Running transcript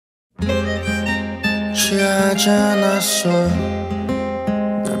취하지 않았어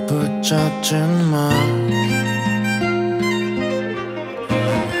날 붙잡지 마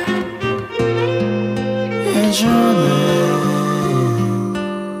예전에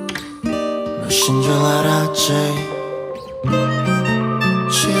몇인 줄 알았지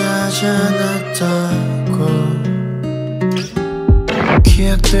취하지 않았다고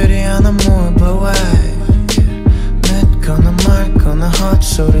기억들이 하나 모여 왜 믿거나 말거나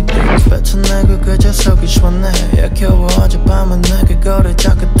헛소리들 뱉어내고 그저 속이 시원해 약겨워 어젯밤은 내게 거를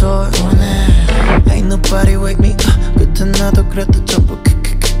자꾸 돌보네 Ain't nobody wake me up 그땐 나도 그랬다 전부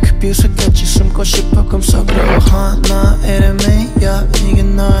비웃었겠지 숨고 싶어 꿈속으로 나 이름이야 이게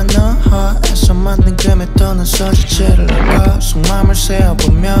너야 너 하에서 만든 금에 떠는 서지지를 하고 속마음을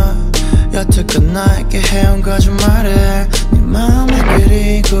세어보면 여태껏 나에게 해온 거짓말을 네 마음에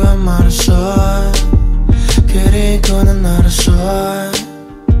그리고 말했어 그리고 난 알았어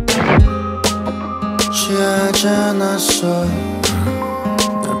취하지 않았어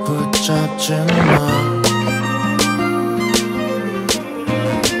날 붙잡지 마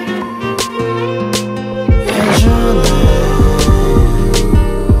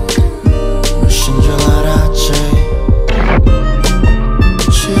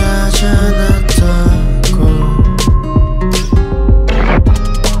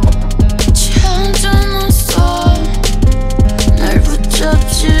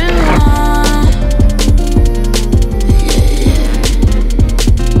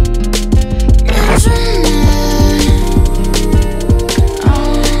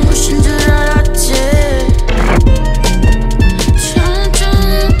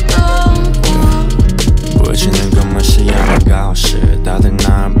다들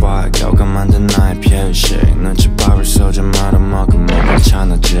날 봐 겨우가 만든 나의 표식 눈치밥을 쏘지 말아먹어 뭐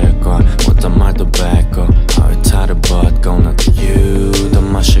괜찮아질 거야 못한 말도 뱉고 의타를 벗고 나도 you 더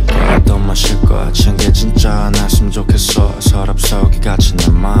마실 거야 더 마실 거야 친게 진짜 났으면 좋겠어 서랍 속에 갇힌 내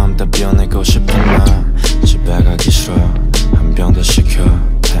마음 다 비워내고 싶은 나 집에 가기 싫어 한 병 더 시켜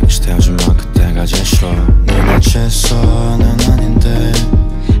택시 태워주마 그때가 제일 싫어 눈에 취했어 난 아닌데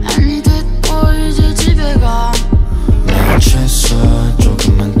아니 됐고 이제 집에 가 취했어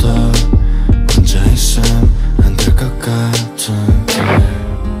조금만 더 혼자 있음 안 될 것 같은데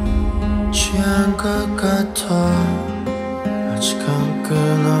취한 것 같아 아직 안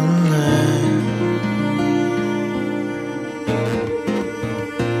끊었네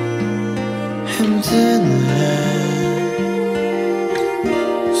힘드네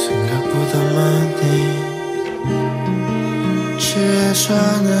생각보다 많이 취해서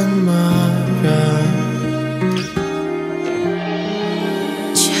하는 말야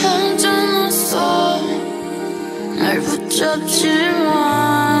날 붙잡지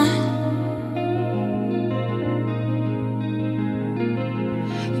마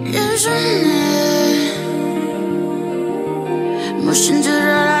예전에 무슨 줄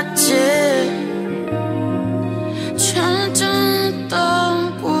알았지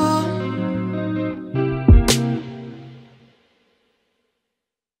괜찮았다고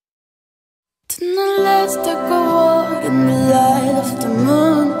Tonight let's take a walk in the light of the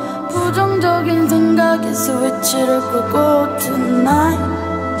moon 부정적인 생각에 스위치를 끄고 Tonight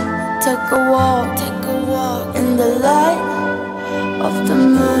take a walk in the light of the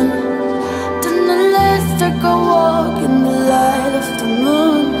moon Tonight let's take a walk in the light of the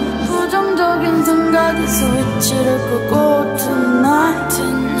moon 부정적인 생각에 스위치를 끄고 Tonight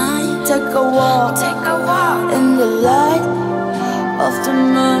take a walk in the light of the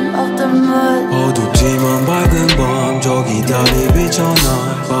moon 어둡지만 밝은 밤 저기 달이 비춰 날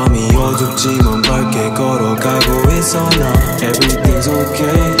밤이 어둡지만 밝게 걸어가고 있어 나 Everything's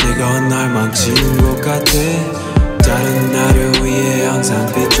okay 내가 날 망치는 것 같아 다른 나를 위해 항상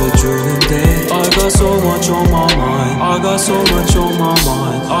비춰주는데 I got so much on my mind I got so much on my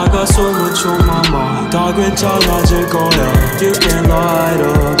mind I got so much on my mind 다 괜찮아질 거야 You can light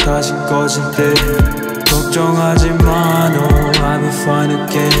up 다시 꺼질 때 걱정하지 마, no, I'll be fine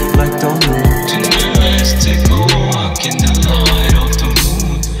again, like the moon. Tonight let's take a walk in the light of the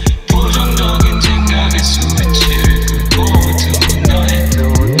moon. 부정적인 생각에 스위치를 끄고 Tonight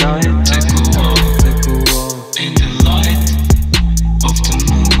take a walk in the light of the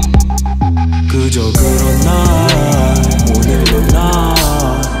moon. 그저 그런 날, 오늘도 나,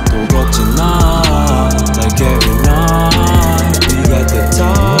 또 걷지 나, like every night. We got the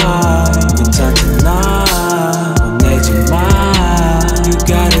time, 괜찮지 나. You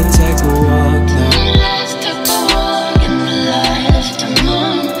gotta take a walk now. Let's take a walk in the light of the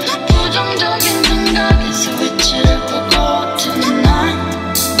moon 부정적인 생각에 스위치를 끄고 Tonight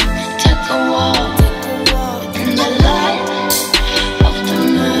take a walk in the light of the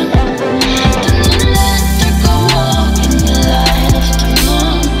moon Tonight let's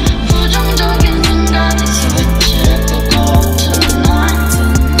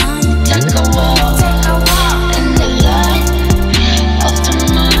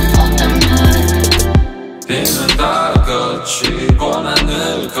거지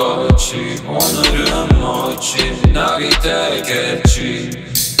원하는 거지 오늘은 뭐지 날이 되겠지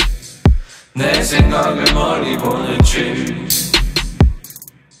내 생각을 멀리 보내지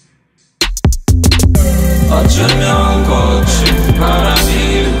어쩌면 거지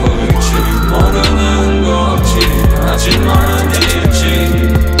바람이 불지 모르는 거지 하지만 일지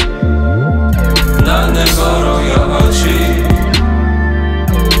난 늘 걸어야지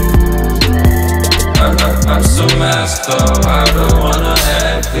I'm so messed up I don't wanna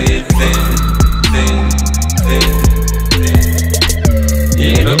everything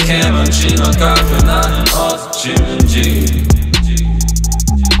이렇게만 지나가도 나는 어찌인지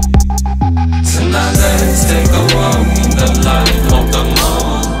Tonight let's take a walk in the light of the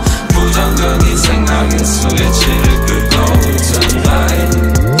moon 부정적인 생각에 스위치를 끄고 Tonight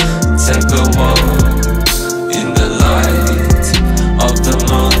take a walk in the light of the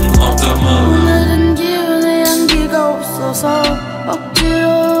moon 오늘은 기운에 향기가 없어서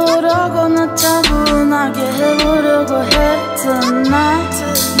억지로 오려거나 차분하게 해보려고 해 Tonight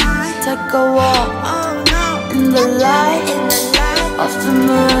take a walk in the light of the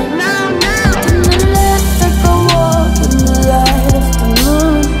moon Tonight take a walk in the light of the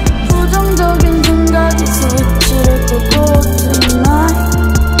moon 부정적인 생각이 스위치를 끄고 Tonight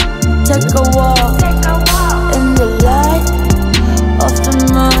take a walk in the light of the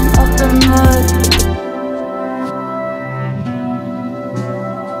moon, of the moon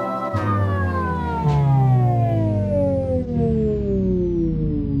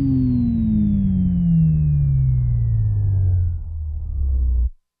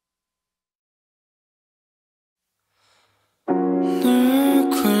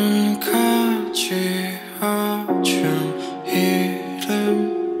누군가 지어준 이름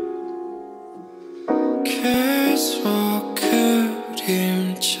계속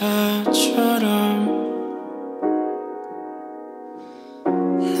그림자처럼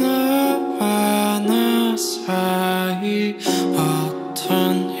너와 나 사이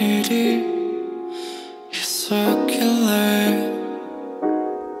어떤 일이 있었길래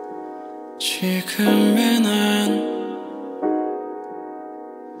지금의 난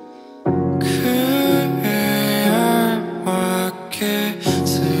그의 알맞게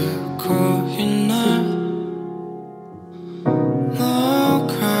쓰고 있나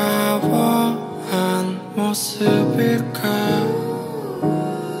너가 원한 모습일까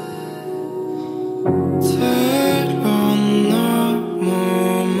때론 너무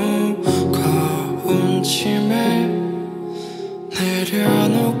무거운 짐에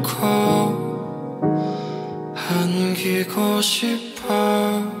내려놓고 안기고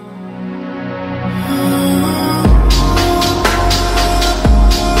싶어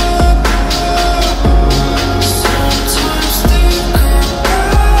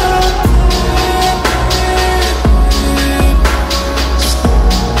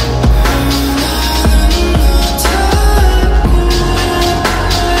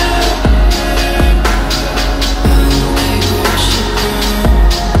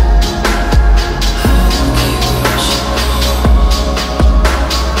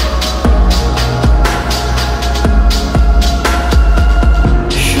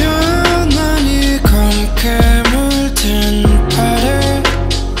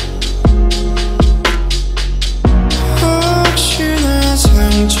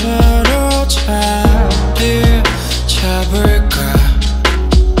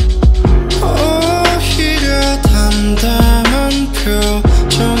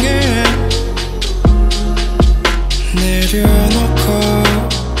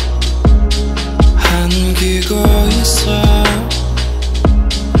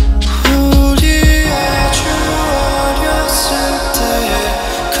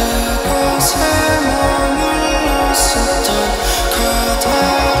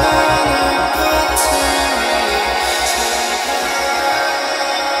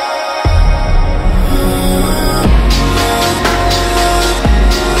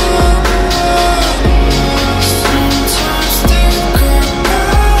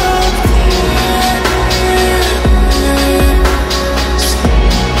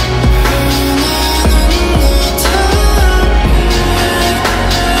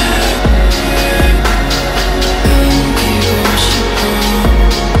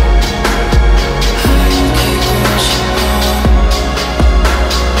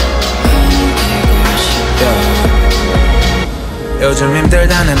요즘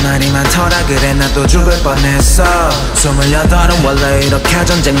힘들다는 말이 많더라 그래 나도 죽을 뻔했어 28은 원래 이렇게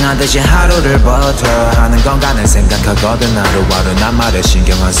전쟁하듯이 하루를 버텨 하는 건가를 생각하거든 하루하루 난 말에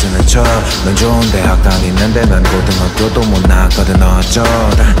신경 안 쓰는 척넌 좋은 대학 다니는데 난 고등학교도 못 나왔거든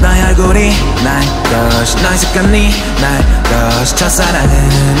어쩌다 나의 얼굴이 날 것이 너의 습관이 날 것이 첫사랑은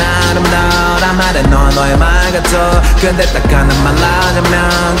아름다워란 말에 너의 말 같아 근데 딱 하나만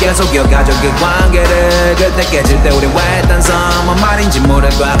하자면 계속 이어가죠 그 관계를 그때 깨질 때 우리 왜 했던 뭔 말인지 모를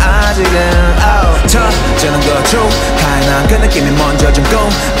거야 아직은 터지는 거 축하해 난 그 느낌이 먼저 좀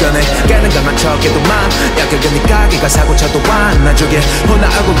꿈꾸네 깨는 것만 척해도만 약해그니까 기가 사고 쳐도 안아주게 혼나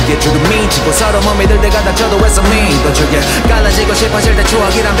알고 그게 죽음이 지고 서로 못 믿을 때가 닥쳐도 애써 믿어주게 갈라지고 싶어질 때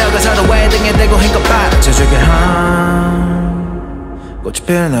추억이란 벽을 서로 등에 대고 힘껏 받쳐주게 꽃이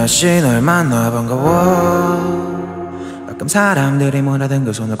필 날씨 널 만나 반가워 가끔 사람들이 뭐라든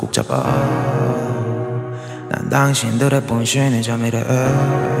그 손을 꼭 잡아 난 당신들의 분신이 잠이래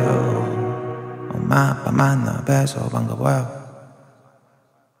엄마 아빠 만나 뵈서 반가워요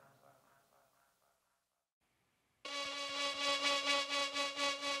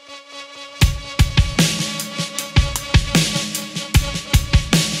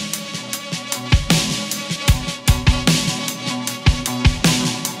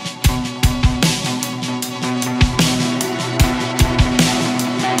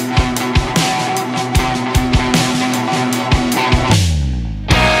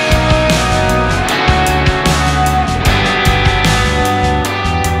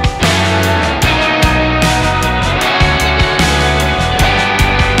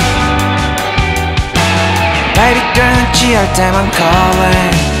Baby girl 취할 때만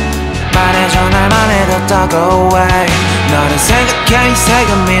calling 말해줘 날만 해도 talk away 너를 생각해 이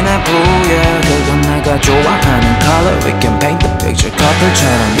색감이 내 부여 그건 내가 좋아하는 color We can paint the picture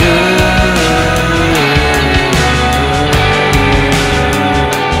커플처럼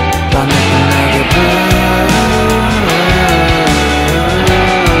더 예쁜 내게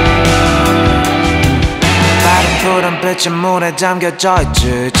푸른 빛이 물에 담겨져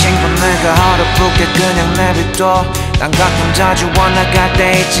있지 친구 내가 어렵게 그냥 내비둬 난 가끔 자주 원나갈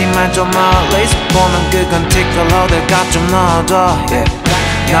때 있지만 좀 멀리서 보면 그건 티끌로들 값좀 넣어둬 yeah.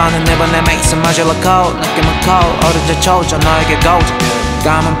 너는 이번에 make some magic cold 느낌은 cold 어른제 초조 너에게 고정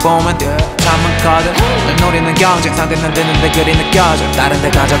감은 보면 잠은 커든 날 노리는 경쟁 상대는 드는데 그리 느껴져 다른 데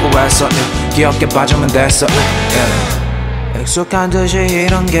가자고 했어 귀엽게 봐주면 됐어 익숙한 듯이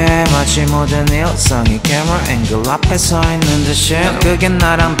이런 게 마치 모든 일상이 camera angle 앞에 서 있는 듯이 그게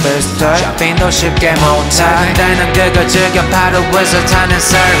나랑 비슷해 쇼핑도 쉽게 못해 근데 난 그걸 즐겨 파도 위에서 타는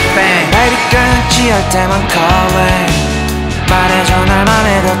surfing Baby girl 취할 때만 calling 말해줘 날만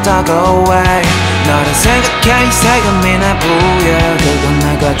해도 talk away 너를 생각해 이 색감이 내 부여 그건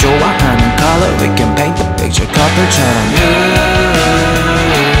내가 좋아하는 color We can paint the picture 커플처럼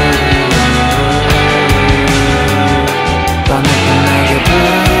더 예쁜 내게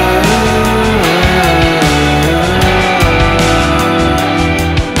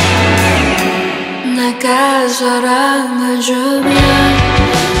내가 사랑해주면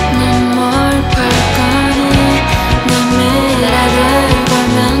넌 뭘 팔 거니 내 미래를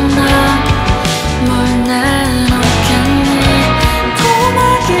걸면 난 뭘 내놓겠니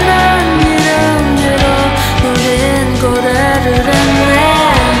고막이란 이름으로 우린 고래를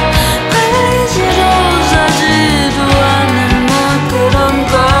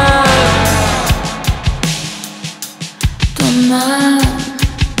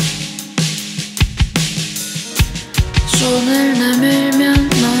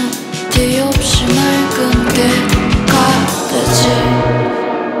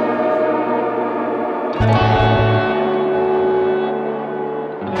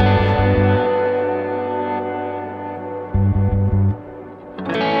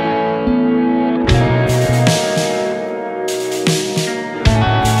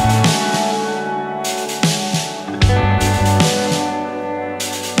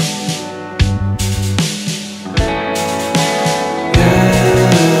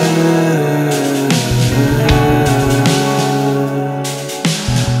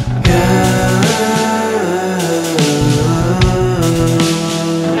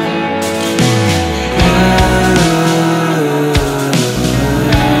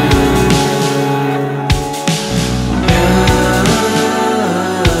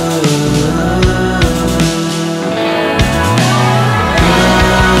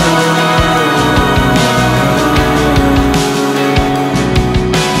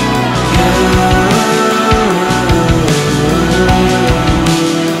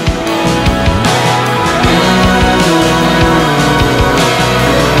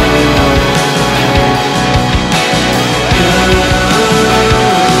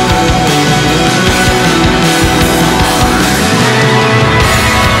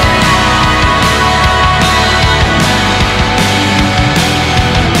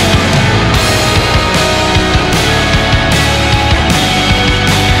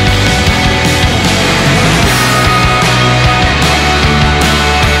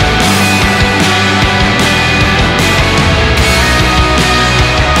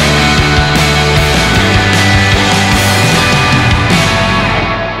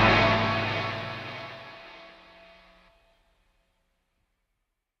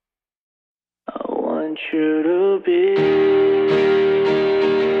you to be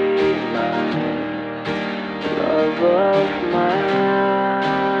my love of my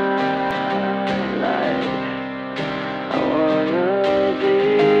life. I wanna be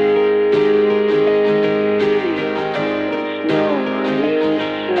yours. No one used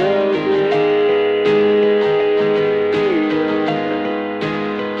to be yours.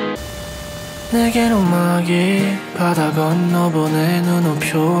 내겐 음악이 바다 건너 보내는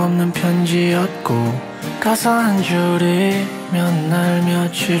우표 없는 편지였고 가사 한 줄이면 날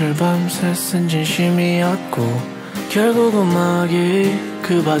며칠을 밤새 쓴 진심이었고 결국 음악이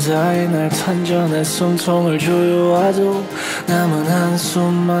그 바다에 날 탄전해 숨통을 조여와도 남은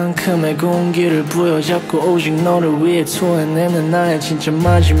한숨만큼의 공기를 부여잡고 오직 너를 위해 토해내는 나의 진짜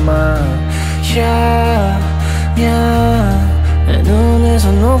마지막이야. 내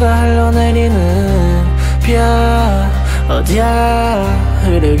눈에서 녹아 흘러내리는 비 어디야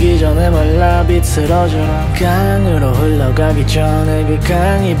흐르기 전에 말라 비틀어져라 강으로 흘러가기 전에 그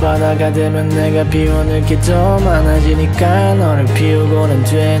강이 바다가 되면 내가 비워낼 게 더 많아지니까 너를 비우고는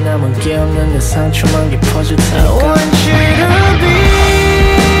뒤에 남은 게 없는 내 상처만 깊어질 테니까 I want you to be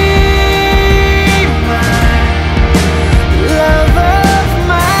my love of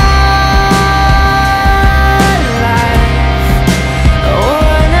my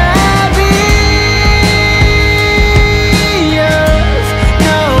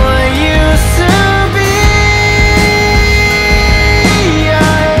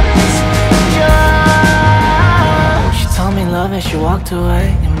she walked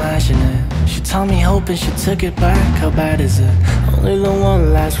away, imagine it. She told me hope and she took it back. How bad is it? Only the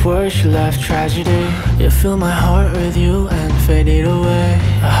one last word she left tragedy. You fill my heart with you and faded away.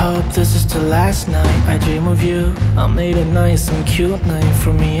 I hope this is the last night I dream of you. I made a nice and cute night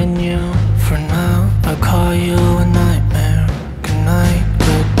for me and you. For now, I call you a nightmare. Good night,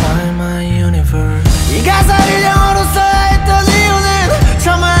 goodbye my universe. 이 가사를 영어로 써야 했던 이유는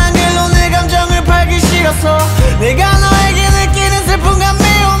첨예한 길로 내 감정을 팔기 싫어서 내가 너에게 느끼는 슬픔과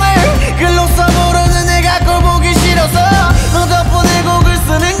미움을 글로 써부르는 내가 꼴 보기 싫어서 너 덕분에 곡을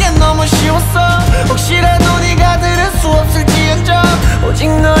쓰는 게 너무 쉬웠어 혹시라도 네가 들을 수 없을지언정 오직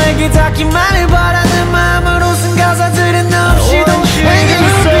너에게 닿기만을 바라는 마음으로 쓴 가사들은 너 없이도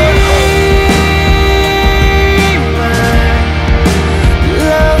해결했어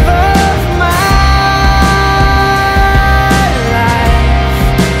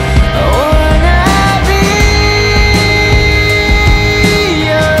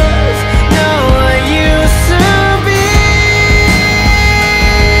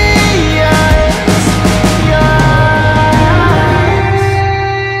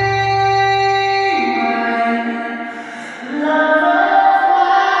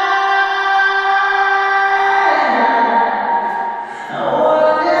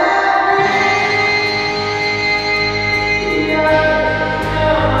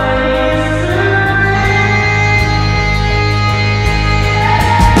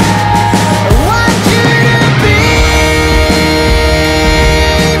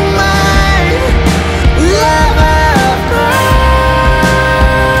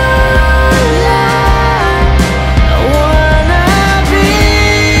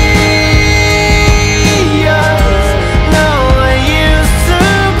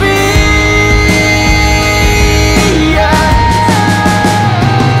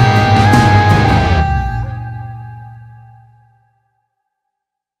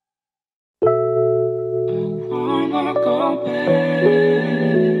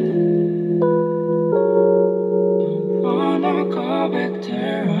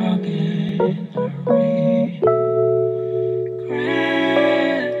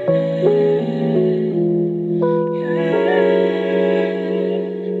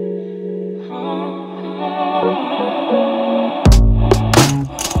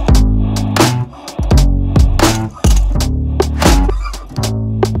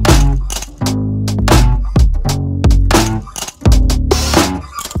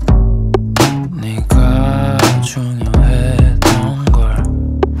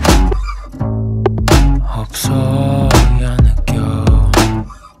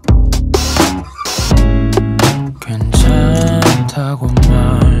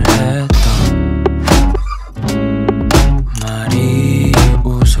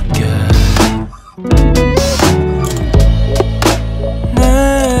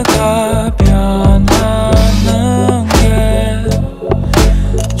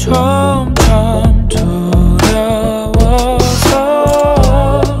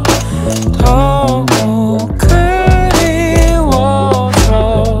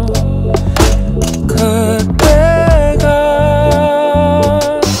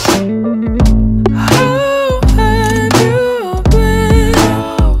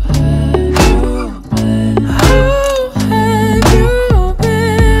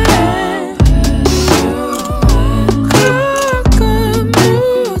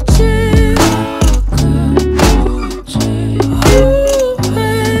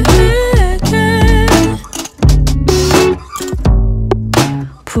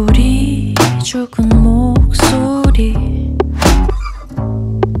우리 죽은 목소리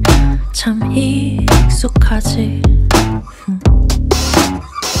참 익숙하지.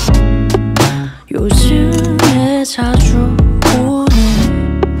 요즘에 자주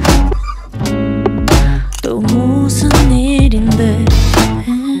오네. 또 무슨 일인데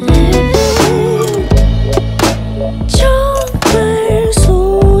정말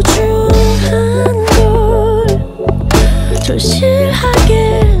소중한 걸 절실하게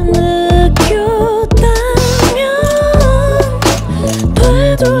느꼈다면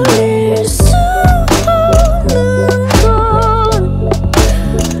되돌릴 수 없는 건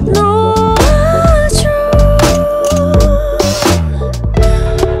놓아줘.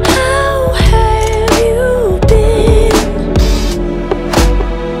 How have you been?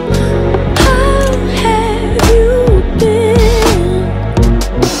 How have you been?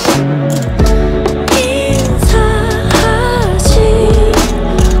 인사하지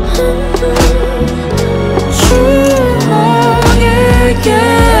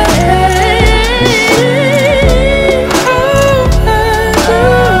추억에게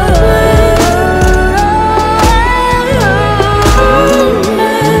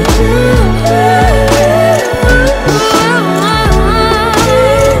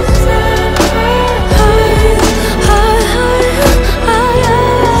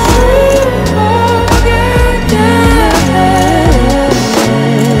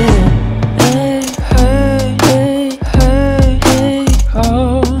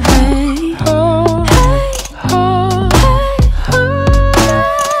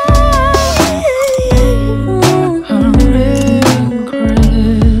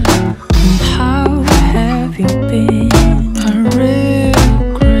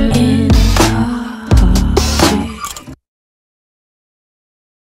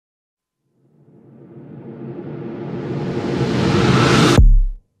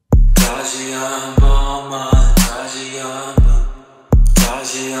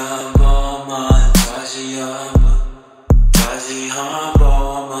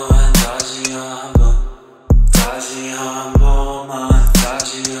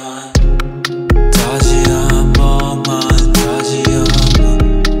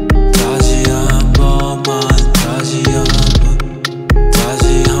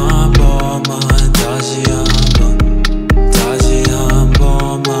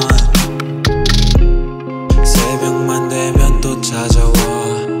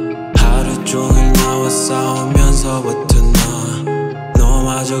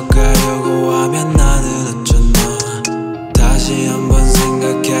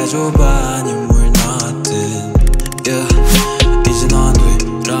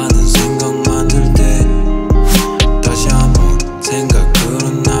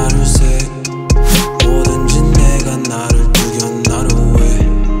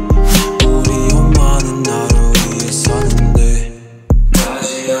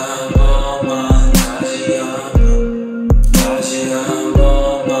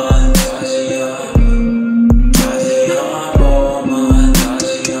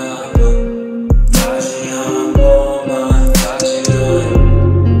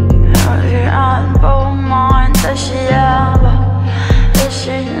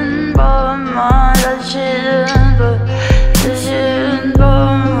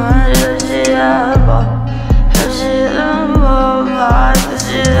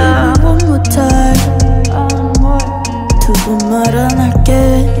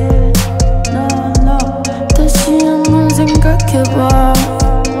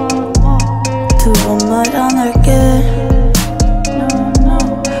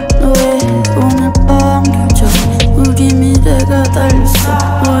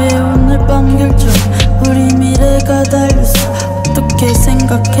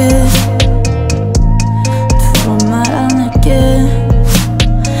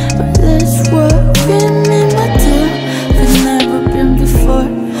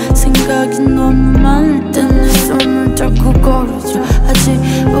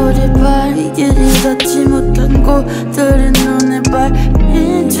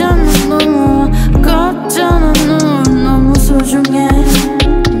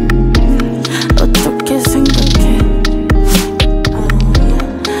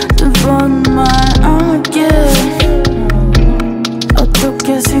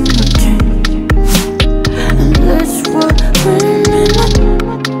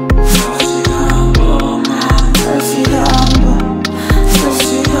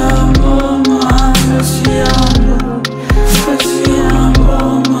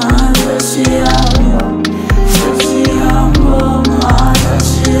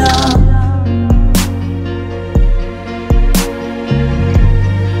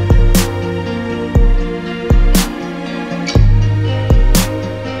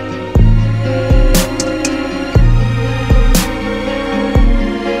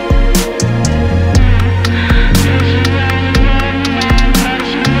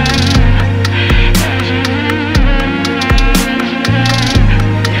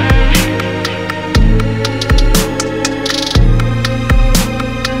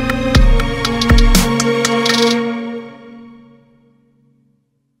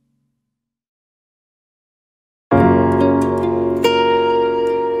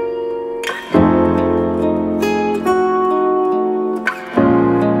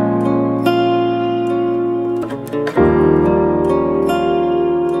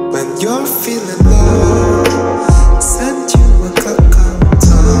You're feeling low. Send you a countdown.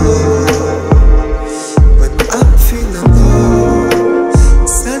 When I'm feeling low,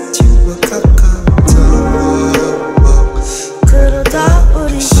 send you a countdown. 그러다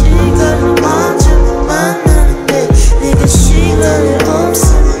우리 시간을 맞추면 만나는데 네가 시간이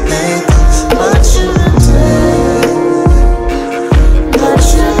없으면 내가 맞추면 돼.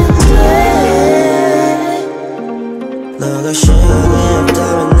 맞추면 돼. 너가 시간이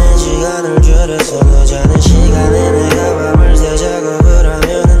없다면 내 시간을 줄여서 너 자는 시간에 내가 밤을 새 작업을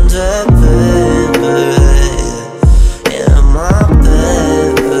하면 돼, baby. Yeah, my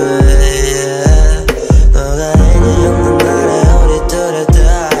baby. Yeah. 너가 애니 없는 날에 우리 둘의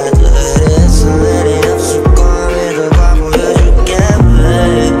다들 있을 일이 없을 거야. 믿어봐 보여줄게,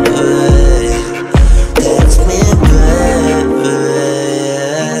 baby. Text me, baby.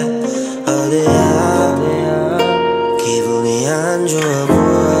 Yeah. 어디야? 기분이 안 좋아 보여.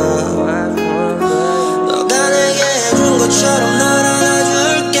 너가 내게 해준 것처럼 널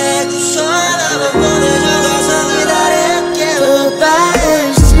안아줄게. 주소 하나만 보내줘. 가서 기다릴게. 그바의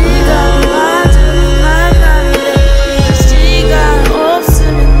시간 맞으면 만나는데 네가 시간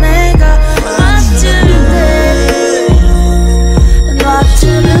없으면 내가 맞추면 돼.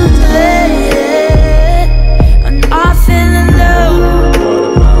 맞추면 돼. And I'm feeling low.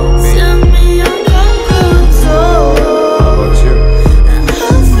 Send me a countdown. And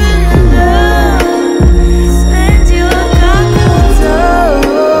I'm feeling low. Send you a countdown.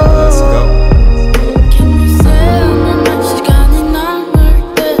 Can you say 몇 시간이 남을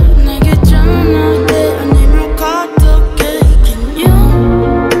때 내게 전화해 아니면 카톡해. Can you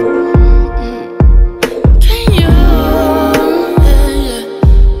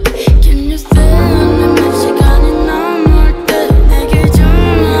Can you say 몇 시간이 남을 때 내게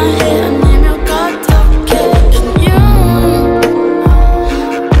전화해 아니면 카톡해. Can you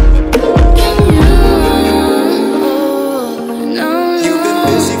You've been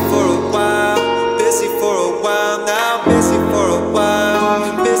busy for a while, busy for a while now, busy for a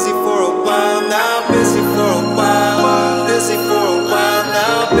while, busy for a while now, busy for a while, busy for a while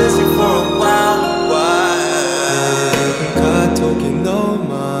now, busy for a while. 카톡이 너무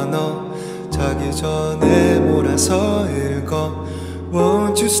많아. 자기 전에 몰아서 읽어.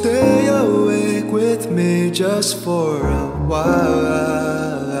 Won't you stay awake with me just for a while?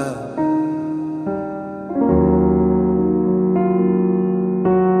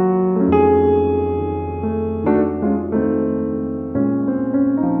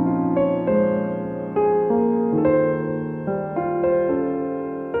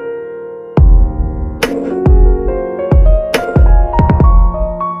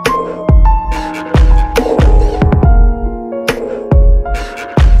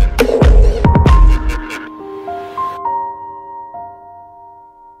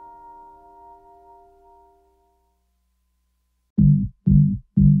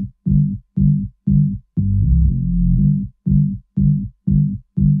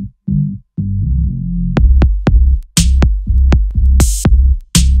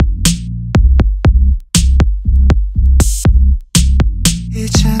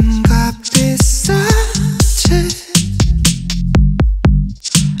 이젠 값이 싸지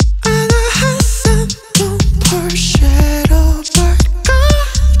않아. 한 놈도 Porsche로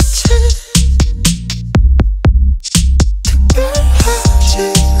벌까지 특별하지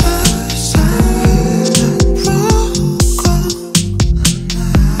않아. 보고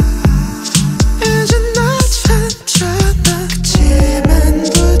이제 나 찾잖아. 그치만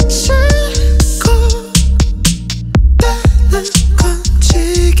붙이고 빼는 건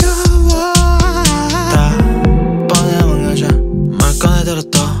지겨워. 다 뻔해 먹여줘. 말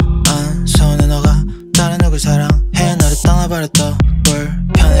꺼내들었다. 안 손에 너가 다른 누굴 사랑해. 너를 떠나버렸다.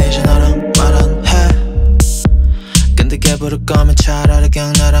 불편해 이제 너랑 말 안 해. 근데 걔 부를 거면 차라리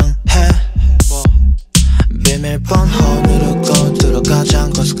그냥 나랑 해. 비밀번호 누르고 들어가자.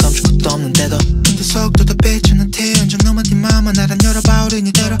 않고서 감출 것도 없는데도 근데 속도도 비추는 티 언제 너만 네 맘만 나란 열어봐. 우린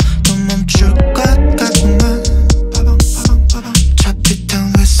이대로 또 멈출 것 같구만. 차피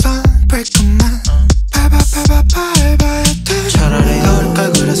텅그선 브레이크만 밟아야 돼. 차라리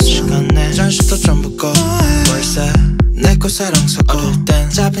걸을걸 그래서 시간 내. 전신도 좀 붓고 월세 내고 사랑스럽고 어릴 땐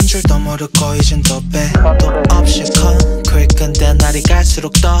잡힌 줄도 모르고 이젠 또 배도 없이 콘크리트인데 날이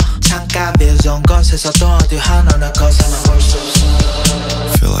갈수록 더 창가비 온 곳에서도 어디 하나나 거사만 볼 수 없어.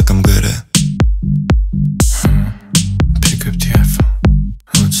 Feel like I'm good at Pick up the iPhone.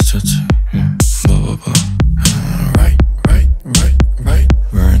 어찌저찌 봐봐봐. Right.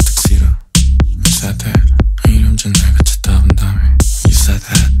 Wearing tuxedo. Said that. 이름 전 내가 쳐다본 다음에 You said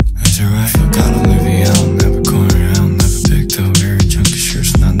that. Is it right? Got Olivia, I'll never corner, I'll never pick the weird junkie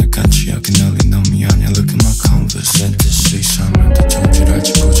shirts. 난 너같이 여긴 널리 놈이 아니야. Look at my converse. Let this say something. 더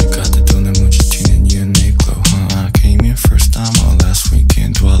정질할지 보지 같아도 내 문제 튀는 Uniqlo. I came here first time or last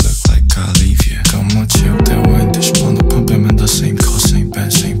weekend. Do I look like I leave you? got more chill that when this one the pump him in the same car, same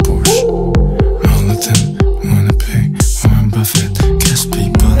bed, same Porsche. All of them wanna pay Warren Buffett. Guess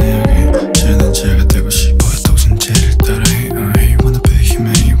people 여기 쟤는 제가 되고 싶어요. 도전제를 따라해. I wanna be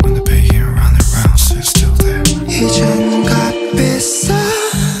humane, wanna be here, run around, sit still there. 이젠 값비싸지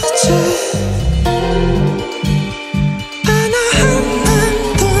않아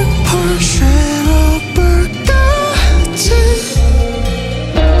한번 Porsche 로블까지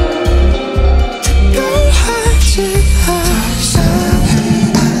특별하지 않아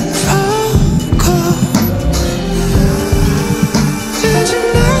이제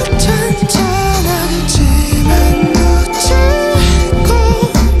나 잔잔하겠지만 묻히고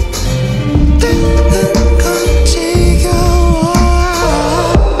뜯는 건 지겨워.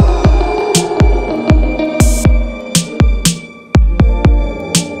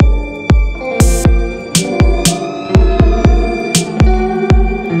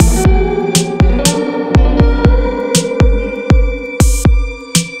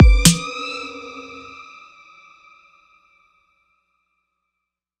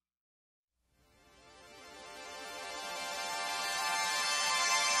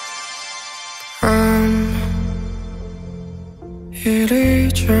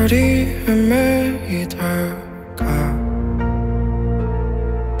 이리저리 헤매이다가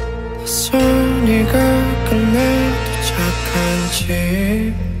낯선 네가 끝내 도착한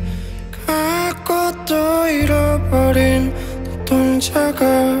집 갖고 또 잃어버린 눈동자가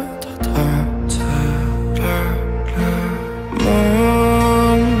닫아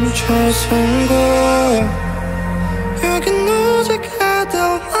멈춰선 곳 여긴 어제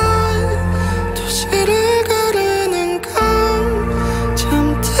가득한 도시를 가르는 강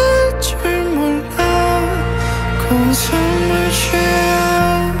잠들 줄 몰라 고운 숨을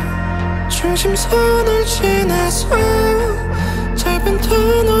쉬어 중심선을 지나서 짧은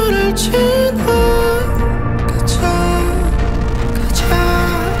터널을 지나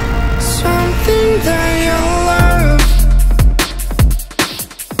Something that you love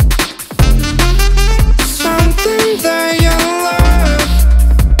Something that you love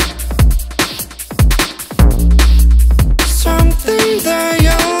Something that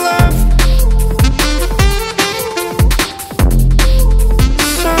you love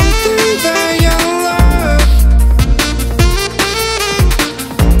Something that you love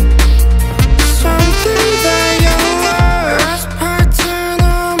Something that you love 아스팔트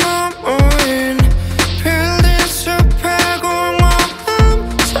넘어 모인 빌딩 숲의 공허함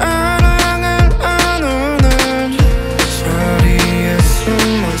사랑을 나누는 소리에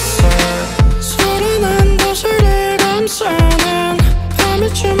숨었어 소란한 도시를 감싸는 밤이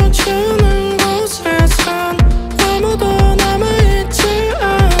춤을 추는 곳에선 아무도 남아있지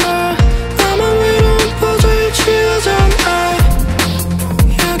않아 나만 외로운 포즈에 취하잖아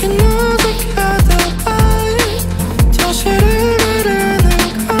여긴 어디 가득한 도시를 가르는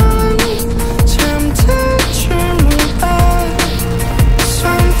강 잠들 줄 몰라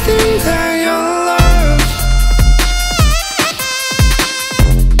Something that you love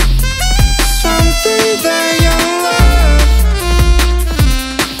Something that you love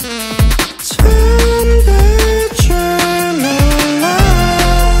잠들 줄 몰라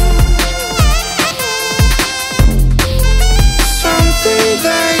Something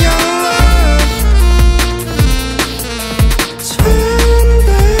that you love 잠들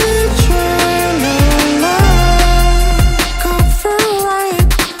줄 몰라 Go for a ride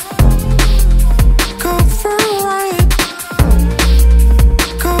Go for a ride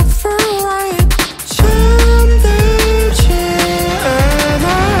Go for a ride 잠들지 않아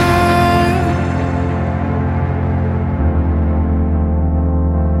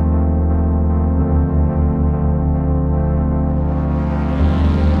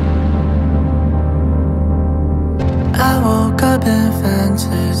I woke up in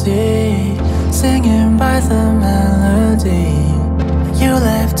fantasy, singing by the melody. You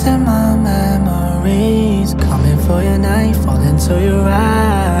left in my memories, coming for your night, falling to your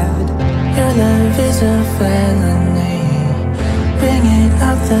ride. Your love is a felony, bringing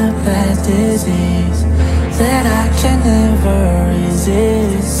up the bad disease that I can never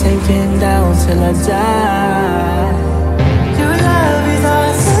resist, sinking down till I die. Your love is a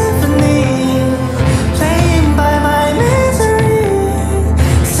symphony, playing by my misery,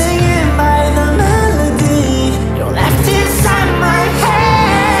 singing by the melody. You're left inside my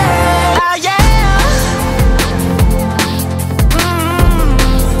head. Oh yeah.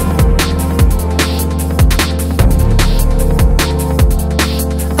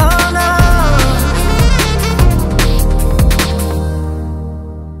 Oh no.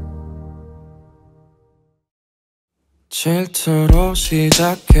 질투로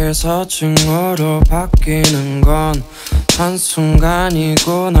시작해서 증오로 바뀌는 건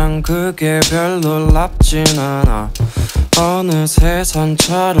한순간이고 난 그게 별로 nap진 않아. 어느새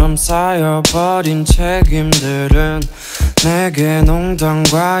산처럼 쌓여버린 책임들은 내게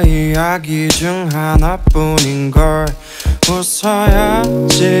농담과 이야기 중 하나뿐인걸.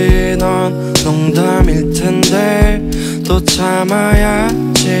 웃어야지 넌 농담일 텐데 또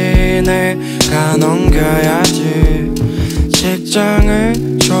참아야지 내가 넘겨야지.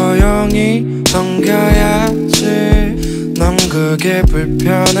 직장을 조용히 넘겨야지. 넌 그게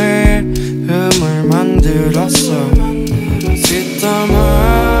불편해 음을 만들었어. 뒷담화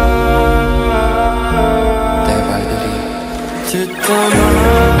내 말들이 뒷담화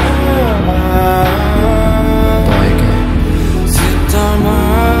너에게 뒷담화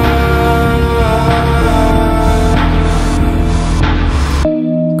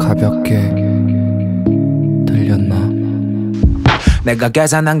가볍게 들렸나? 내가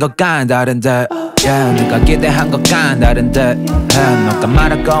계산한 것과는 다른데 내가 기대한 것과는 다른데 너가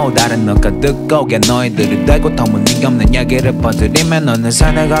말하고 다른 너가 듣고 게 너희들이 되고 터무니없는 얘기를 퍼뜨리면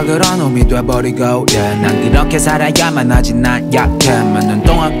어느새 내가 그런 놈이 돼버리고 난 그렇게 살아야만 하지. 난 약해만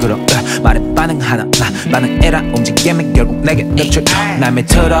눈동안 끌어 말에 반응하나 반응해라 움직임이 결국 내게 득출. 날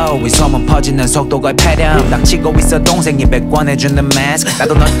밑으로 이 소문 퍼지는 속도가 패렴. 닥치고 있어 동생이 100원 해주는 매스.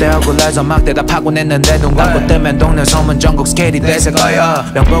 나도 널 때 억울해서 막 대답하곤 했는데 눈 감고 뜨면 동네 소문 전국 스케일이 돼서 거여.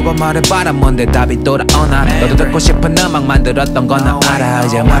 명 보고 말해봐라 뭔데 답이 돌아오나. 너도 듣고 싶은 음악 만들었던 건 나 알아.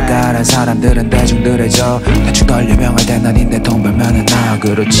 이제 막가란 사람들은 대중들에져 대충 덜 유명할 땐 아닌데 돈 벌면은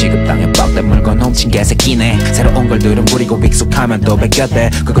나그로 취급당해 빡대 물건 훔친 개새끼네. 새로운 걸 들은 부리고 익숙하면 또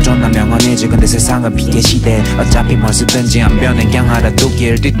베꼈대. 그거 존나 명언이지 근데 세상은 비계 시대. 어차피 뭘 쓰든지 안 변해 그냥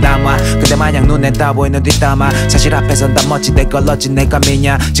알아두길. 뒷담화 그대 마냥 눈에 다 보이는 뒷담화. 사실 앞에선 다 멋지 내 걸렀지 내가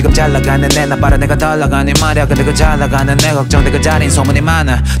미냐. 지금 잘 나가는 애 나봐라 내가 덜 나가니 말야. 근데 그 잘 나가는 애 걱정돼 그 자린 소문이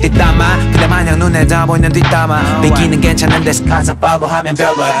많아. 뒷담화 그대 마냥 눈에 다 보이는 뒷담화. 비기는 괜찮은데 스카서 빠고 하면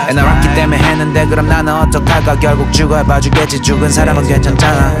별거야. 날 왔기 때문에 했는데 그럼 나는 어떡할까. 결국 죽어야 봐주겠지. 죽은 사람은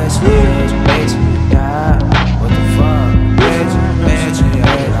괜찮잖아.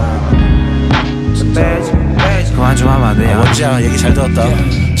 그만 좀 하면 안 되냐. 멋지야 얘기 잘 들었다.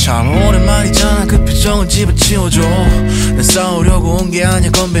 참 오랜만이잖아. 그 표정은 집어치워줘. 난 싸우려고 온 게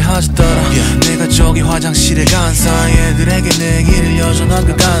아니야 건배하셨더라. 내가 저기 화장실에 간 사이 애들에게 내 길을 여전한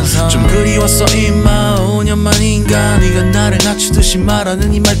그 간사. 좀 그리웠어 임마 5년 만인가. 네가 나를 낮추듯이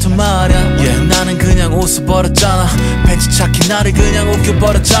말하는 이 말투 말야. 나는 그냥 웃어버렸잖아. 벤치 차키 나를 그냥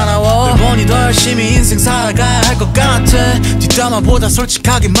웃겨버렸잖아. 널 보니 더 열심히 인생 살아가야 할 것 같아. 뒷담화보다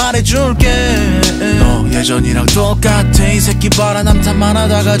솔직하게 말해줄게. 너 예전이랑 똑같아. 이 새끼 봐라 남탓만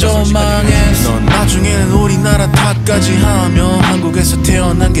하다가 좀 망했어. 넌 나중에는 우리나라 탓까지 하며 한국에서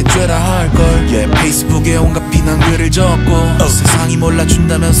태어난 게 죄라 할걸. 페이스북에 온갖 비난글을 적고 세상이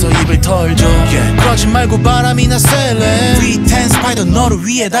몰라준다면서 입을 털죠. 그러지 말고 바람이나 쐴래. 프리텐 스파이더 너를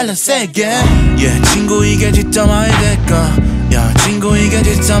위해 달려 세게. 친구 이게 뒷담화이 될까. 친구 이게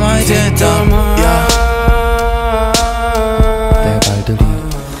뒷담화이 됐다. 내 말들이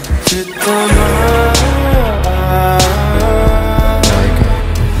너에게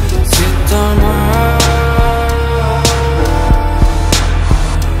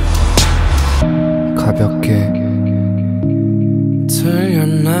가볍게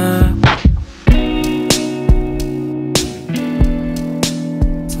들렸나.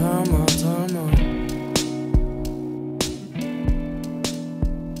 담아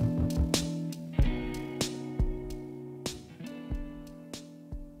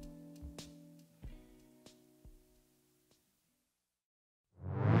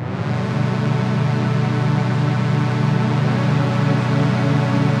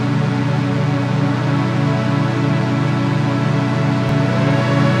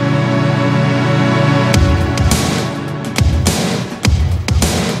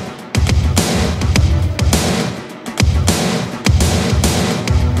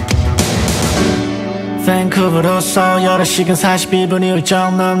밴쿠버로서 8시간 42분이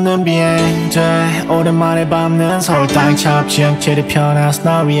훌쩍 넘는 비행제. 오랜만에 밟는 서울 땅 첩지 형체를 펴놔서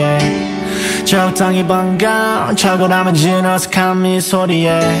너 위에 적당히 반가운 척을 하면 진 어색한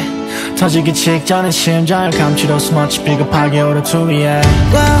미소리에 터지기 직전에 심장을 감추려 스머치 비겁하게 오르투 위에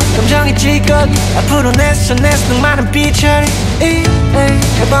감정이 찌꺼기 앞으로 내 손에 수많은 빛을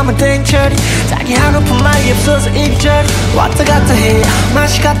밤은 땡처리 자기 하고픈 말이 없어서 이리저리 왔다 갔다 해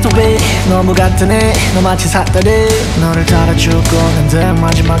맛이 같아 왜 너무 같으네 너 마치 삿다리 너를 달아주고 난데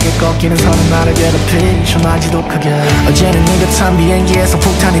마지막에 꺾이는 선은 나를 괴롭히 전화지도 크게 어제는 네가 탄 비행기에서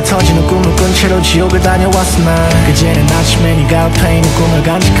폭탄이 터지는 꿈을 꾼 채로 지옥을 다녀왔어 난 그제는 아침에 네가 옆에 있는 꿈을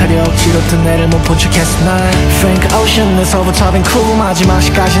간직하려 억지로 뜬 내를 못 본 척했어 난 Frank Ocean에서부터 밴쿠버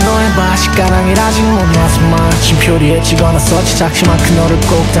마지막시까지 너의 봐 식가랑이 아직 못 놨어 침표리에 찍어놨어 지작지만큼 너를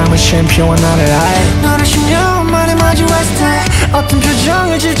꼭 담은 챔피언 나를 알아 너를 10년 만에 마주했을 때 어떤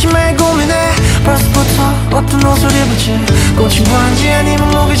표정을 짓지 말고 고민해 벌써부터 어떤 옷을 입을지 꽃인 건지 아니면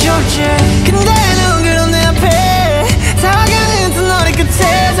목이 좋을지 근데 넌 그런 내 앞에 다가가는 두 너의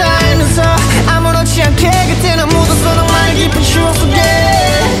끝에 다 알면서 아무렇지 않게 그때는 묻었어 낭만 깊은 추억 속에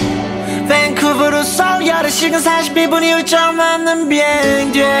밴쿠버로 서울 8시간 42분이 훌쩍 넘는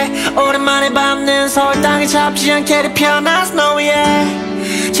비행 뒤에 오랜만에 밟는 서울 땅에 잡지 않게 편한 스노우 위에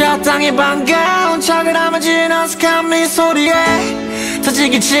저 땅에 반가운 척을 하면진 어색한 미소리에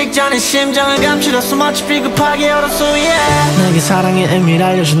터지기 직전에 심장을 감추려 숨어치 비급하게 얼었어 yeah. 내게 사랑의 의미를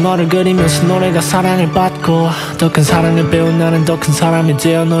알려준 너를 그리면서 노래가 사랑을 받고 더 큰 사랑을 배운 나는 더 큰 사람이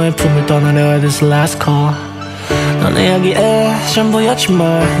되어 너의 품을 떠나려 This last call 너네 여기에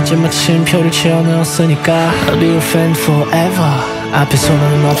전부였지만 이제 마침표를 채워 넣었으니까 I'll be your friend forever 앞에서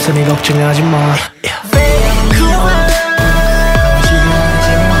너는 없으니 걱정하지 마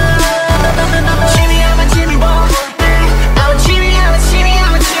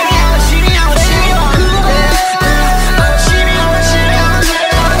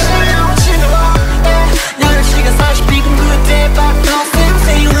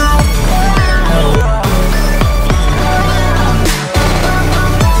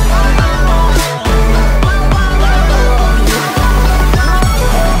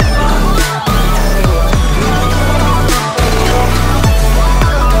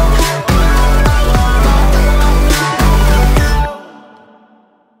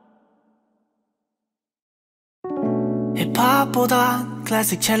힙합보단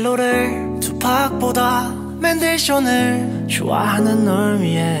클래식 첼로를 투팍보다 맨델션을 좋아하는 널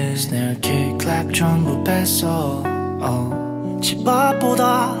위해 스네어 킥 클랩 전부 뺐어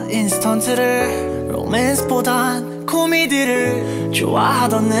집밥보다 인스턴트를 로맨스보단 코미디를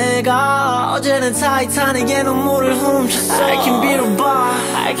좋아하던 내가 어제는 타이타닉의 눈물을 훔쳤어 I can be your bar,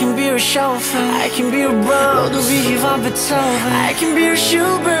 I can be your chauffeur I can be your bro, 너도 비히반 베토벤 I can be your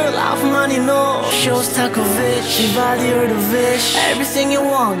Schubert, 라프만이 너 Show Stakovich, 이 body or the fish Everything you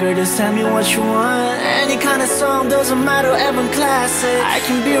want, girl, just tell me what you want Any kind of song, doesn't matter, even classic I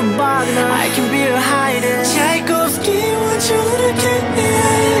can be your Wagner, I can be your Haydn Tchaikovsky, what you looking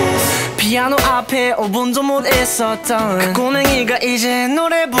피아노 앞에 5분도 못 있었던 그 꼬맹이가 이제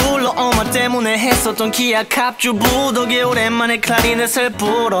노래 불러 엄마 때문에 했었던 기아 갑주 부덕에 오랜만에 클라리넷을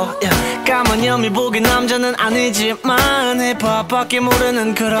불어 까만 연미 보기 남자는 아니지만 힙합밖에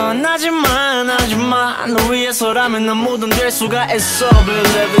모르는 그런 하지만 너 위해서라면 난 뭐든 될 수가 있어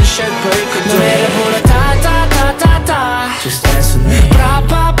Believe in shit break 노래를 불러 타타타타타 Just dance with me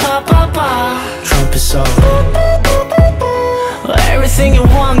파파파파파 Trumpet solo Everything you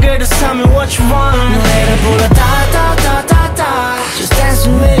want, girl, just tell me what you want 노래를 불러 따따따따따 Just dance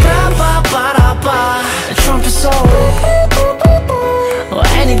with me 빠빠빠라빠 Trumpet solo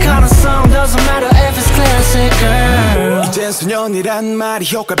Any kind of song, doesn't matter if it's classic, girl 이젠 소년이란 말이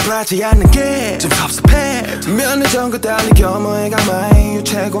효과를 않는 게 좀 섭섭해 몇 년 전과 달리 겸허해가 my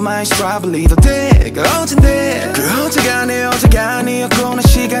유채고마의 strawberry 더 때가 어젠데 그 어제가 내 어제가 아니었고 나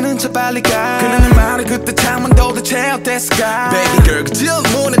시간은 참 빨리 가 그러는 말을 그때 참은 도대체 어땠을까 Baby girl 그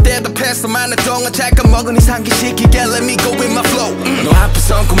질문에 대답해서 많은 동안 잠깐 먹은 이상 기시키게 Let me go with my flow 너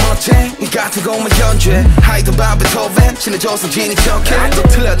앞에선 고멋쟁이 이 같은 곡만 연주해 하이든 바 베토벤 친해져서 지닌 척해 또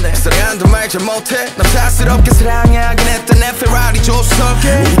틀렸네 사랑한다 말 잘 못해 남사스럽게 사랑하긴 했던 내 페라리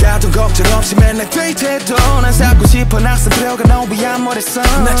조수석에 네가 돈 걱정 없이 맨날 데이트해도 난 살고 싶어 낙서 들어가 너 위한 머릿속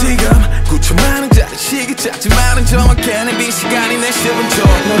나 지금 9천만 원짜리 시계 작지만은 정확해 내 비 시간이 내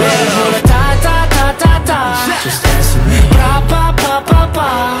 10분 노래를 불러 타타타타타 Just dance with me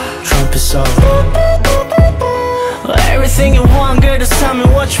파파파파파 Trumpet solo Everything you want, girl, just tell me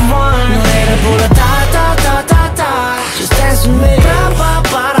what you want 노래를 불러 타타타타타 Just dance with me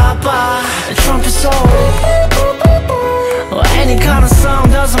파파파라파 Trumpet solo Any kind of song,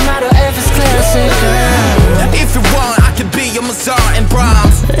 doesn't matter if it's classic, girl If you want, I can be your Mozart and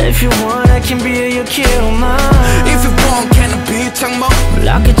Brahms If you want, I can be your Kilman If you want, can I be your 창모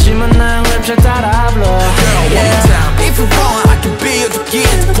몰랐겠지만 난 랩 잘 따라 불러 Girl, one more time If you want, I can be your 두기의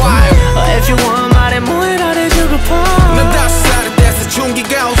choir If you want, 말해 뭐해 나를 주고파 난 5살이 돼서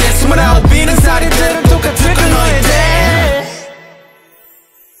중기가 오대 29이는 살이 들은 똑같을 걸 너희들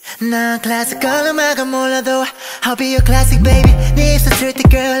난 클래식한 음악은 몰라도 I'll be your classic baby. 네 입술 틀때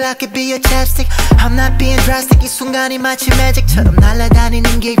girl I could be your chapstick. I'm not being drastic. 이 순간이 마치 매직처럼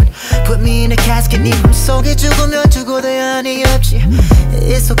날아다니는 기분. Put me in a casket. 네 품속에 죽으면 죽어도 연이 없지.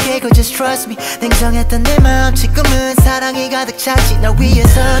 It's okay girl just trust me. 냉정했던 내 마음 지금은 사랑이 가득 찼지. 날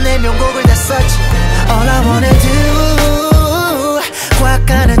위해서 내 명곡을 다 썼지. All I wanna do 꽉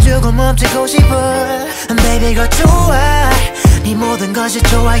안아주고 멈추고 싶어. Baby girl 좋아. 네 모든 것이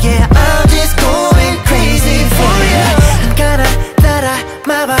좋아 yeah I'm just going crazy for you. 안 가나 따라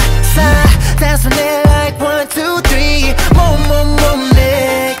마봐사 Dance with me like 1, 2, 3 몸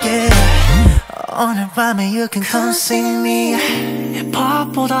내게 오늘 밤에 you can come see me.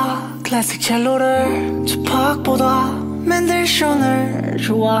 힙합보다 클래식 첼로를 투팍보다 맨델션을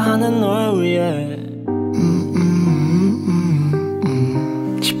좋아하는 널 위해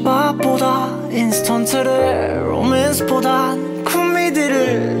집밥보다 인스턴트를 로맨스보다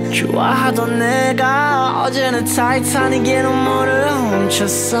쿨미들을 좋아하던 내가 어제는 타이타닉의 눈물을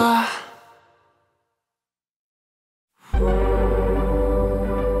훔쳤어.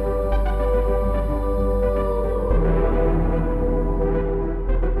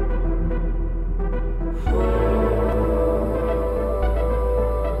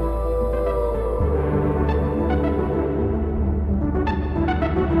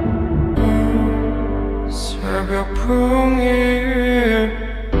 새벽풍이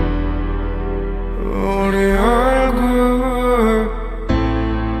우리 얼굴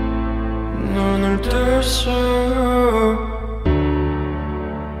눈을 뜰수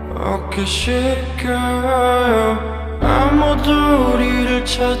없게 시켜요. 아무도 우리를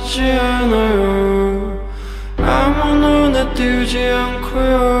찾지 않아요. 아무 눈에 띄지 않고요.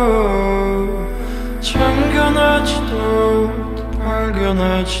 참견하지도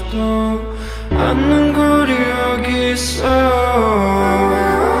발견하지도 않는 거리 여기 있어요.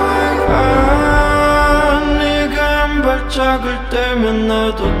 네가 한 발짝을 떼면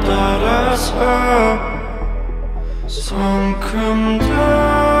나도 따라서 성큼 더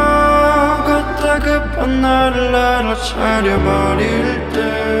다급한 나를 알아차려버릴 때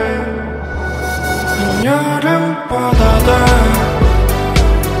여름보다 더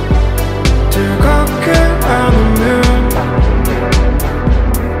뜨겁게 안으면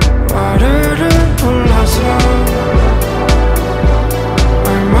와르르 올라서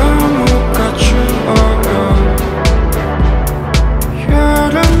얼마 못 갖추어요.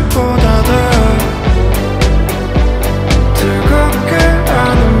 여름보다 더 뜨겁게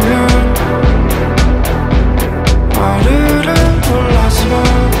안으면 와르르 올라서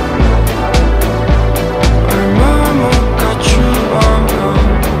얼마 못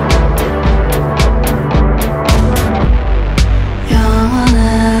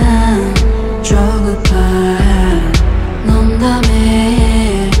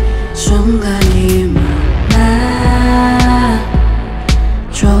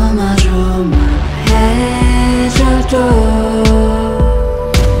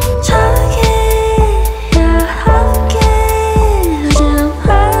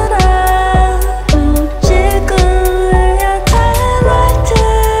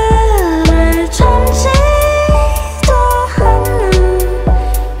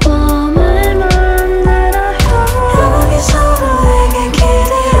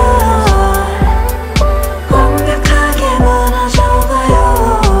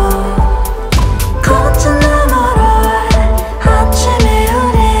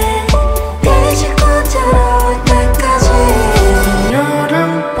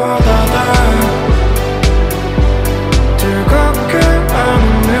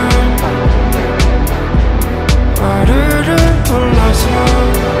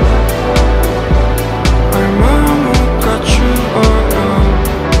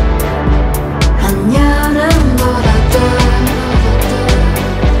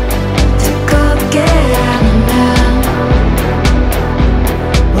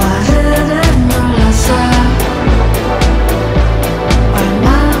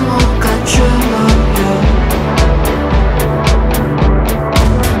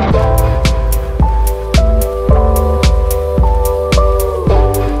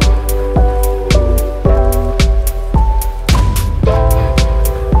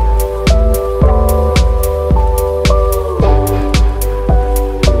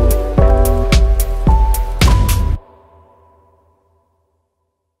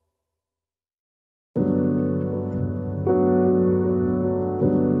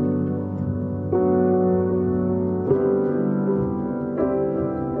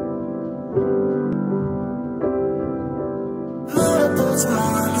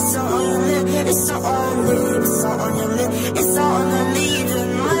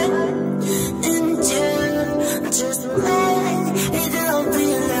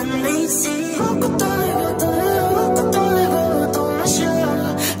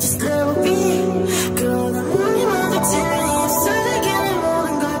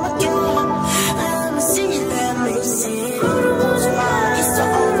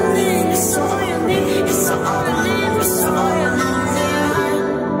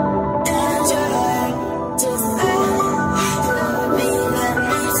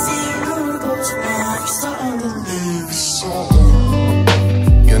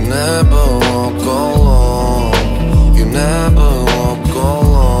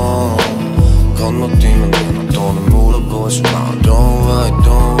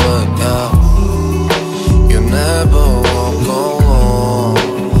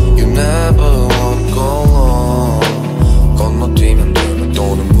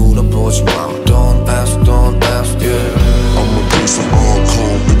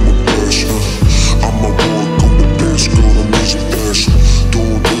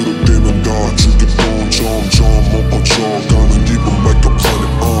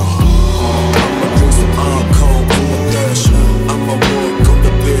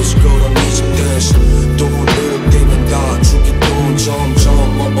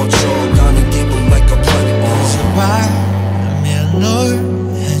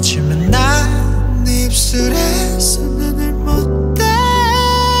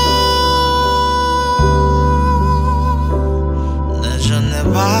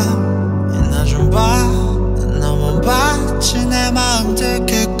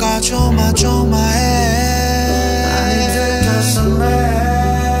조마해 아니 들켰었네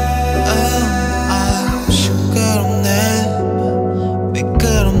시끄럽네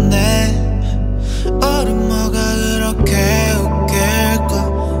미끄럽네 어린 뭐가 그렇게 웃길까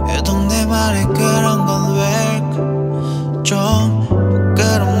유독 내 말에 그런 건 왜일까 좀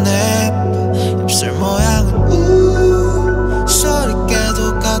부끄럽네 입술 모양은 소리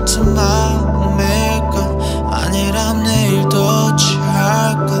깨도 같은 마음일까 아니란 내일도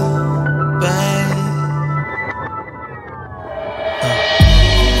취할까 babe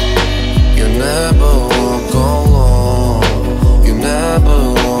You never walk alone You never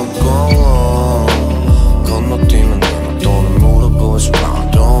walk alone 건너뛰면 되면 또는 물어보지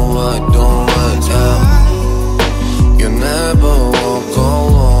마 Don't lie, don't lie, yeah You never walk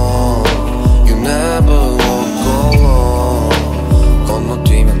alone You never walk alone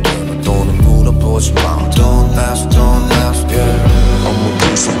건너뛰면 되면 또는 물어보지 마 Don't ask, yeah I'm a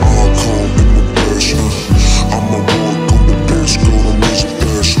piece of hardcore in the dash I'm a walk on the dash 걸어내지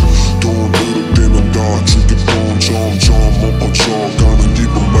dash 돈 들을 때면 다 죽게 돈 점점 못 버텨가는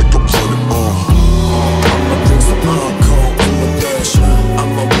기분 make up for it I'm a piece of hardcore in the dash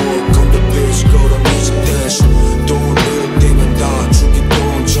I'm a walk on the dash 걸어내지 dash 돈 들을 때면 다 죽게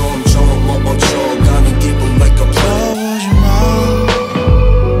돈 점점 못 버텨가는 기분 make up for it 보지 마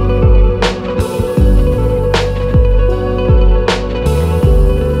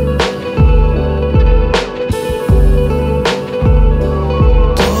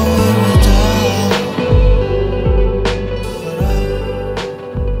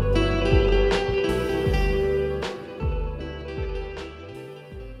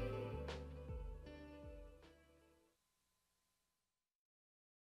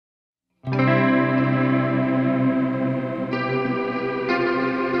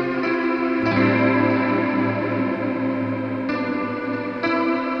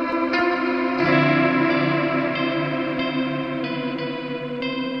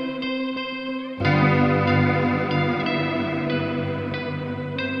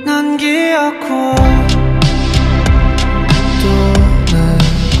난 기어코 또는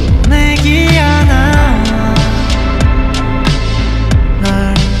꺼내기 않아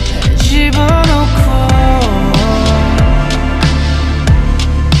날 집어넣고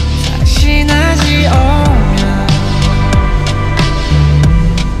다시 나지 오면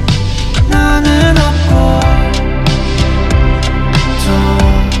너는 없고 또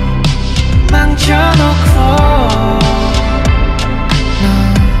망쳐놓고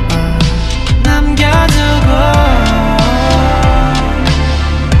남겨두고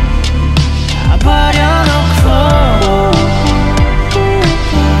다 버려놓고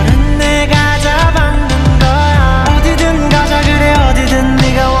너는 내가 잡아는 거야 어디든 가자 그래 어디든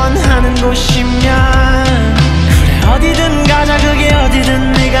네가 원하는 곳이면 그래 어디든 가자 그게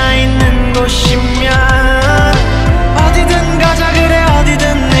어디든 네가 있는 곳이면 어디든 가자 그래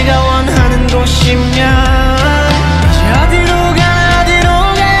어디든 네가 원하는 곳이면 이제 어디로 가나 어디로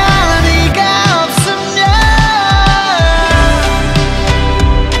가야 네가 없으면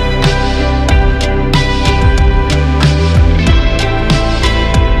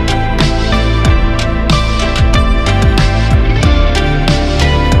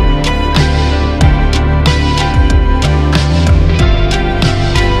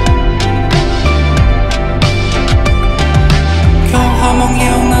겨우 한번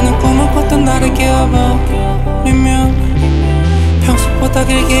기억나는 꿈을 꿨던 나를 깨워버리면 평소보다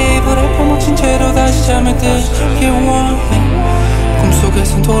길게 이불을 퍼먹힌 채로 다시 잠에 들기 원해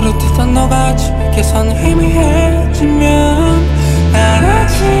꿈속에선 돌을 뛰던 너가 아침에서는 희미해지면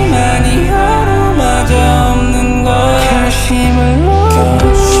알았지만 이 하루마저 없는 거야 결심을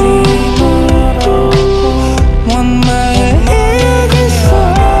놓고 원망을 해겠어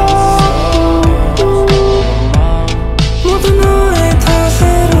모두 너의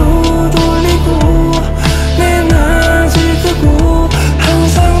탓으로 돌리고 내 낮을 끄고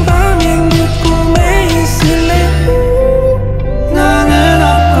항상 밤엔 네 꿈에 있을래 너는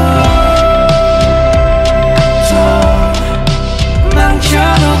없고 또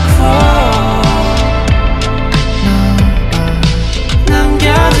망쳐놓고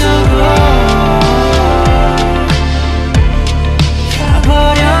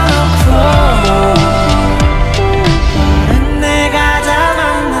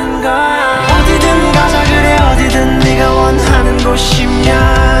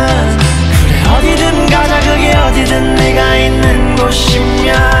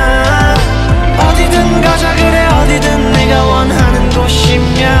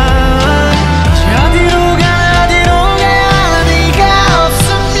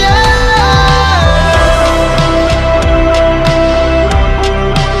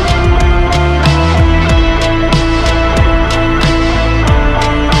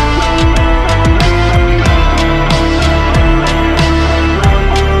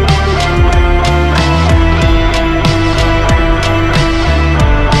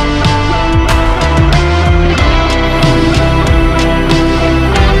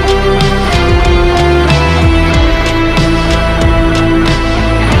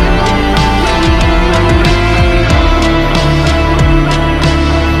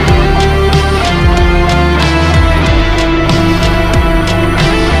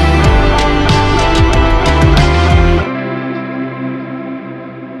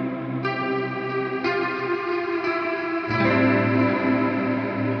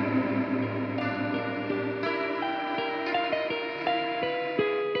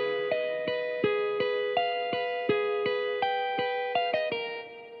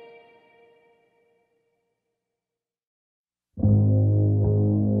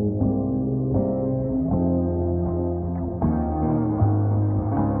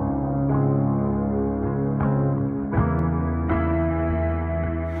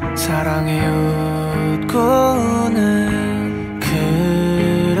사랑에 웃고는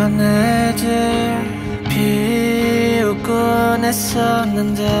그런 애들 비웃곤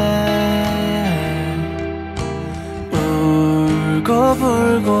했었는데 울고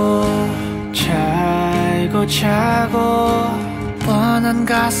불고 잘고 자고 뻔한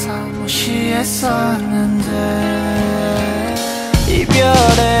가사 무시했었는데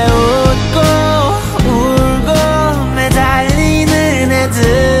이별에 웃고 울고 매달리는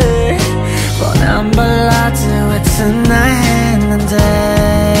애들 뻔한 발라드 왜 듣나 했는데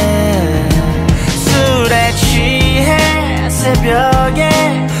술에 취해 새벽에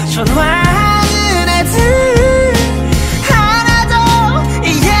전화하는 애들 하나도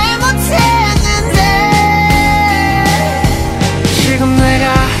이해 못했는데 지금 내가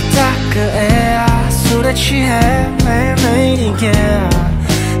딱 그 애야 술에 취해 매일매일이게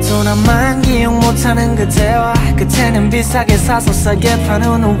또 나만 기억 못하는 그대와 그때는 비싸게 사서 싸게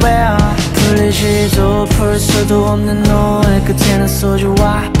파는 우회야 풀리지도 풀 수도 없는 노래 끝에는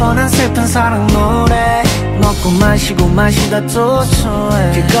소주와 뻔한 슬픈 사랑 노래 먹고 마시고 마시다 또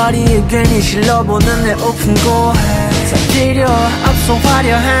토해 길거리에 괜히 실러보는 내 오픈 고해 다 필요 없어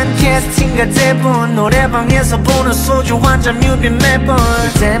화려한 캐스팅과 대본 노래방에서 보는 소주 한 잔 뮤비 매번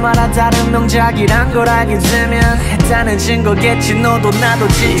그때마다 다른 명작이란 걸 알게 되면 했다는 증거겠지 너도 나도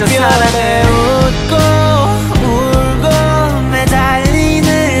진짜 사랑해 웃고 울고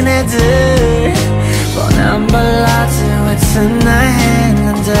매달리는 애들 뻔한 발라드 왜 듣나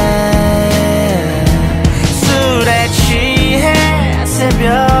했는데 술에 취해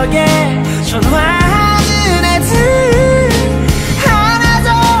새벽에 전화하는 애들 하나도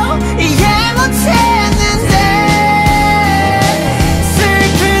이해 못했는데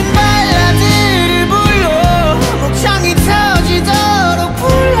슬픈 발라드를 불러 목청이 터지도록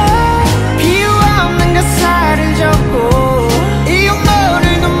불러 비유 없는 가사를 적고 이유 모를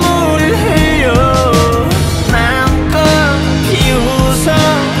눈물을 흘려 마음껏 비웃어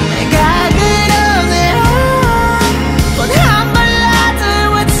내가 그러네요 뻔한 발라드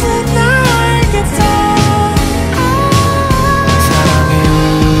왜 듣나 알겠다 사랑에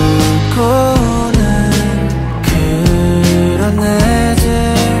웃고는 그런 애들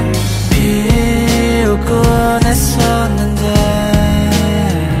비웃곤 했었는데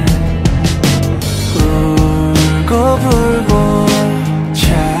울고 불고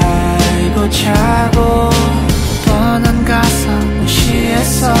잘고 자고 뻔한 가사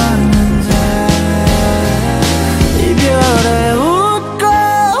무시했었는데 이별에 웃고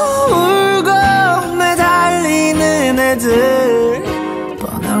울고 매달리는 애들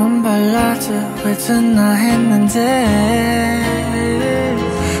뻔한 발라드 왜 듣나 했는데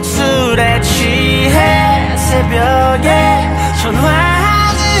술에 취해 새벽에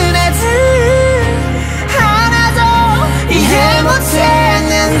전화하는 애들 하나도 이해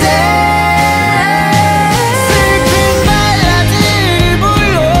못했는데 슬픈 발라드를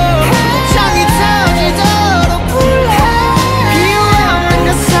불러 목청이 터지도록 불러 비유 없는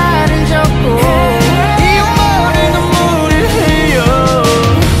가사를 적고 이유 모를 눈물을 흘려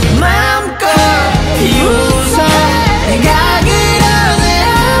마음껏 비웃어 내가 그러네요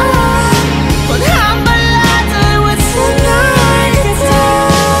뻔한 발라드 왜 듣나 알겠다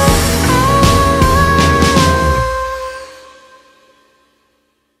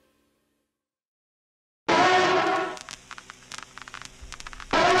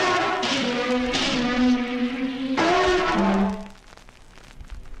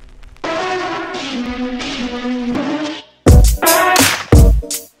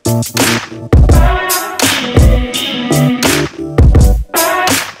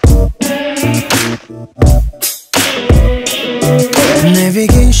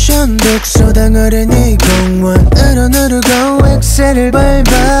내비게이션 독서당 어린이 공원으로 누르고 엑셀을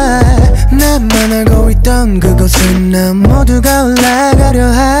밟아 나만 알고 있던 그곳은 난 모두가 올라가려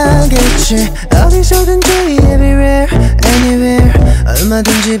하겠지 어디서든지 everywhere anywhere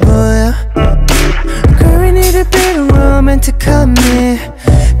얼마든지 보여 Girl we need a bit of romantic me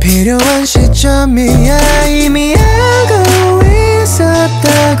필요한 시점이야 이미 알고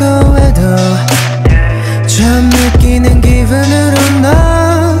있었다고 해도 처음 느끼는 기분으로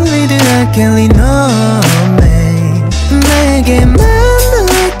널 믿으랄게 lean on me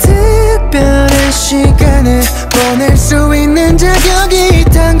내게만의 특별한 시간을 보낼 수 있는 자격이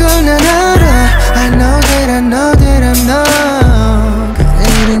있단 걸 난 알아 I know that I'm not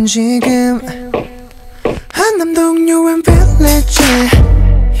그날은 지금 한남 동료엔 빌리지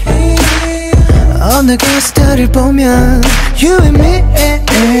어느 게스트를 보면 You and me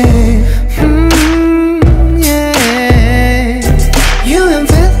You and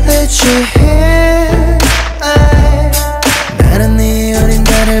village 나는 네 어린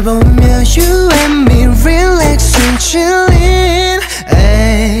달을 보면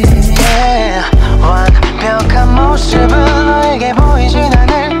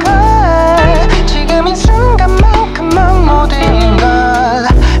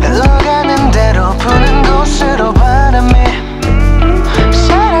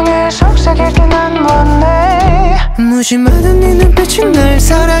마주마던 네 눈빛이 날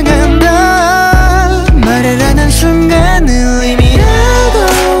사랑한다 말을 안 한 순간을 이미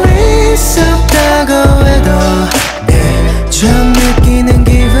알고 있었다고 해도 처음 느끼는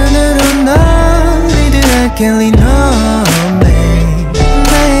기분으로 널 믿을 I can't lean on me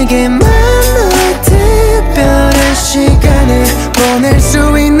나에게만 너 특별한 시간을 보낼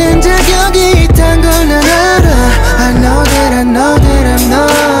수 있는 자격이 있단 걸 난 알아 I know that I know that I know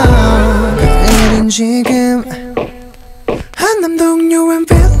그들은 지금 한남동 유엔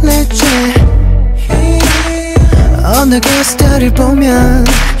빌리지 어느 게스트를 보면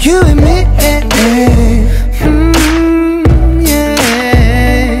You and me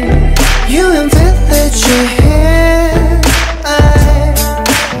yeah. You and village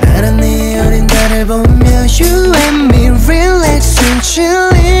나란 네 어린 달을 보며 You and me relaxing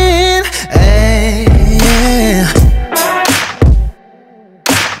chilling yeah.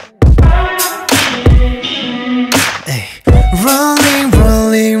 Rolling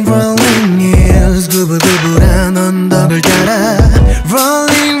rolling rolling hills 구불구불한 언덕을 따라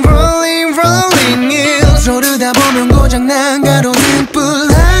Rolling rolling rolling hills 오르다 보면 고장난 가로등불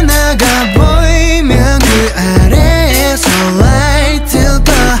하나가 보이면 그 아래에서 light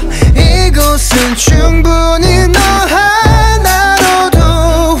봐 이곳은 충분히 너 하나로도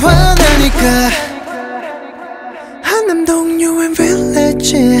환하니까 한남동 유엔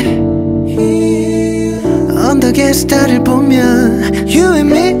빌리지 언덕에 스타를 보면 You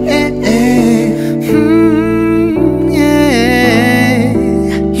and me